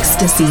world.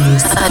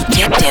 Ecstasy's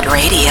Addicted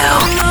Radio.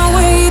 On my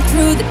way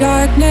through the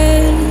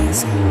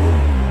darkness,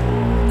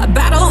 I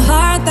battle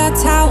hard,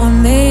 that's how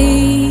I'm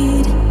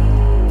made.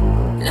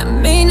 And I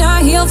may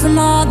not heal from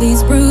all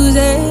these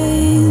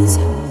bruises,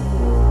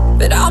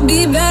 but I'll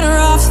be better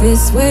off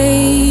this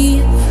way.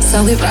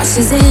 So it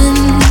rushes in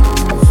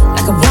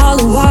like a wall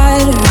of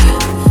water.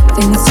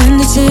 Things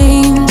tend to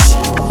change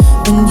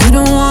when you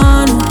don't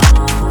wanna.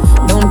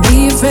 Don't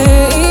be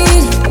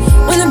afraid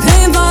when the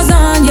pain falls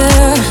on you.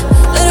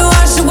 Let it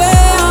wash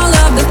away all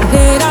of the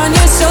weight on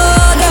your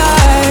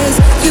shoulders.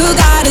 You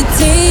gotta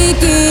take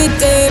it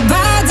day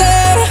by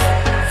day.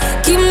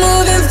 Keep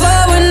moving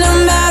forward no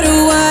matter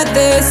what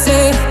they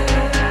say.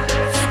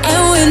 And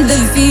when the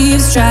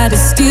thieves try to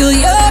steal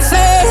your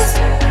faith,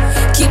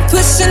 keep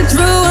pushing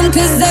through them,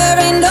 cause there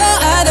ain't no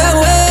other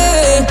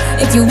way.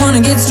 If you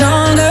wanna get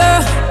stronger,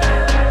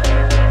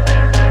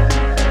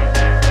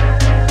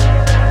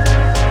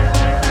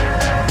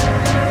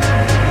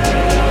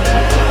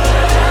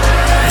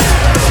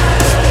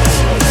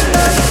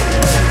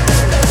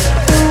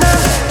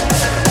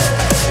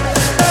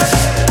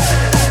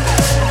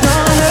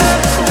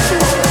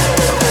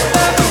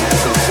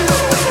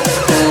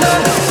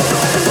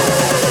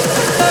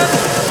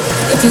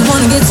 if you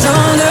wanna get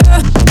stronger,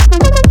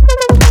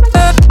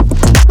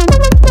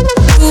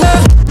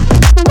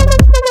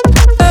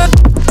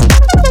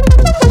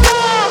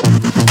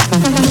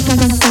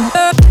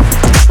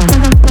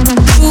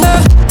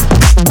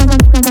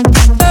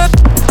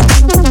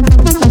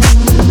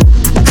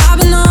 I've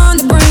been on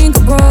the brink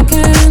of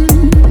broken,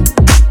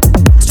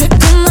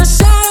 stripping my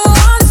shadow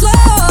on the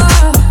floor,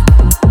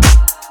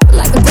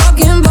 like the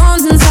broken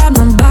bones inside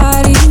my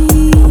body.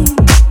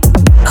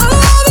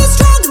 I'll be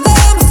stronger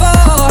than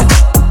before.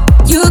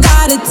 You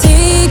gotta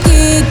take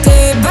it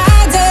day by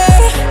day.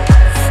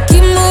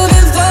 Keep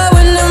moving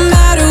forward no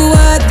matter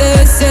what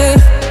they say.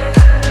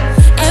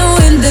 And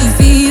when the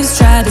thieves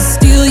try to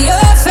steal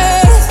your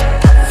faith,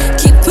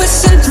 keep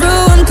pushing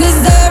through them, cause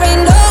there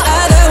ain't no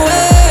other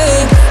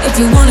way. If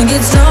you wanna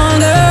get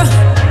stronger,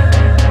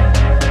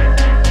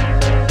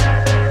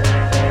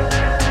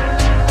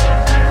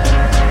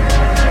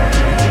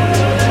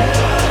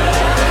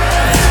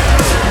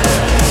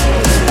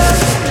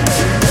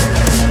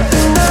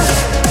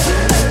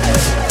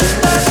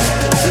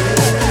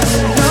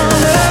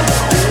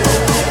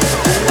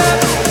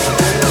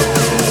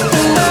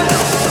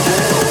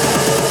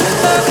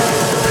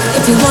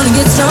 if you wanna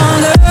get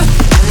stronger,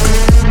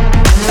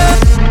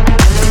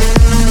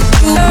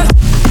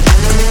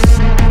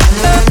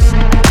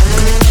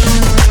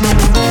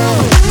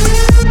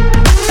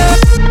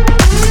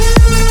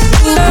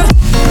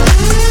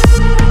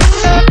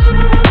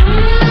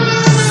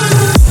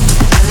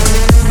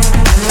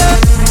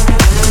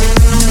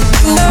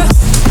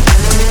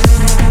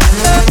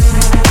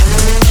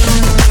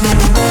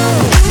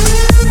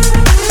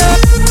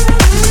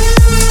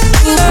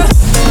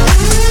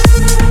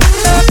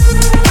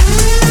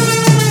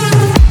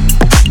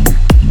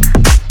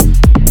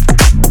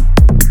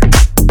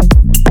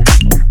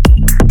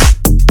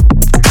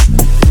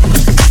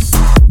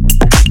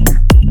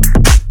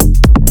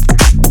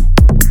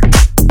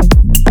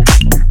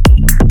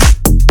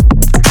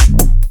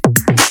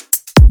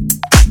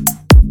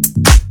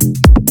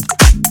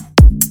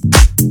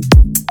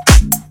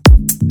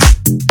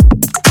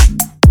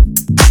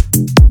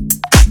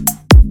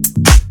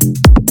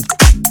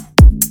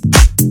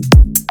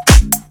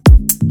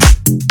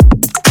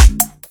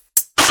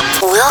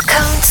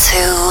 Welcome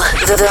to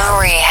the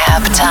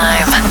Rehab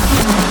Time.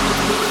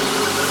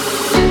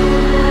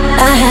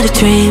 I had a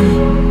dream.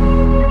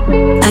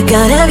 I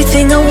got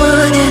everything I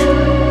wanted.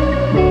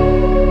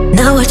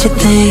 Now what you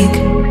think?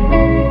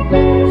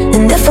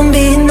 And if I'm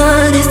being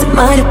honest, it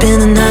might have been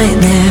a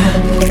nightmare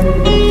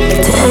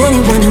to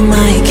anyone who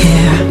might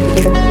care.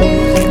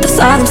 I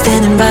saw them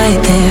standing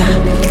right there.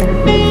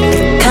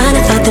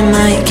 Kinda thought they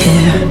might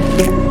care.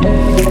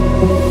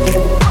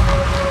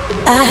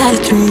 I had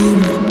a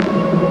dream.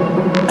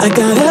 I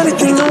got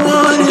everything I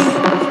wanted.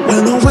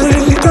 When I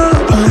wake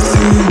up, I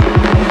see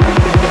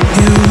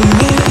you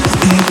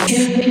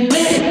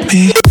with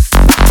me.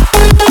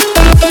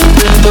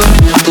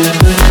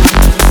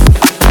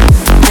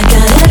 I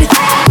got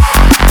everything.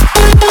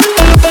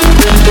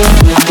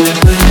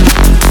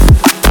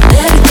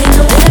 Everything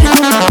I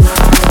wanted.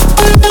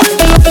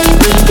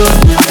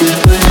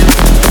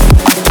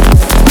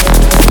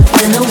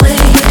 When I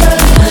wake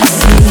up, I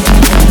see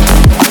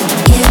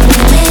you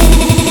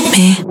with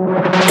me.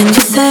 And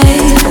you say,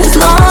 as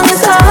long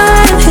as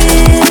I'm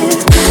here,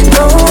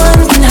 no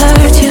one can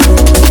hurt you.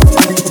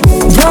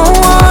 Don't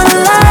wanna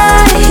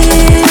lie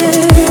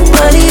here,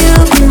 but you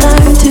can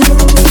learn to.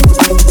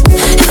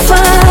 If I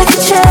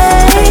could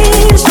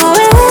change the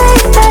way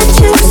that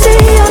you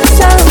see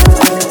yourself,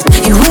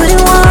 you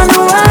wouldn't wanna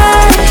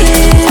ride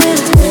here.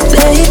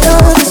 They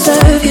don't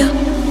deserve you.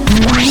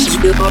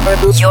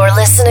 You're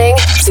listening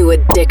to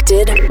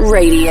Addicted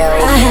Radio.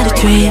 I had a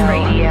dream.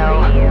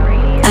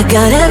 I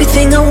got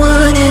everything I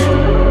wanted.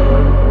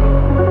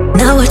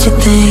 Now what you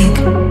think?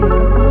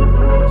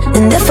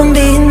 And if I'm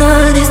being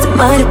honest, it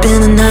might have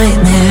been a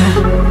nightmare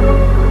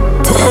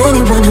to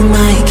anyone who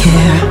might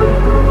care.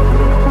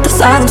 I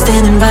saw them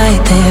standing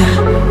right there.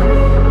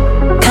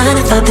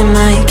 Kinda thought they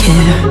might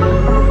care.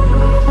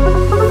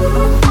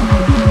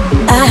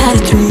 I had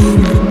a dream.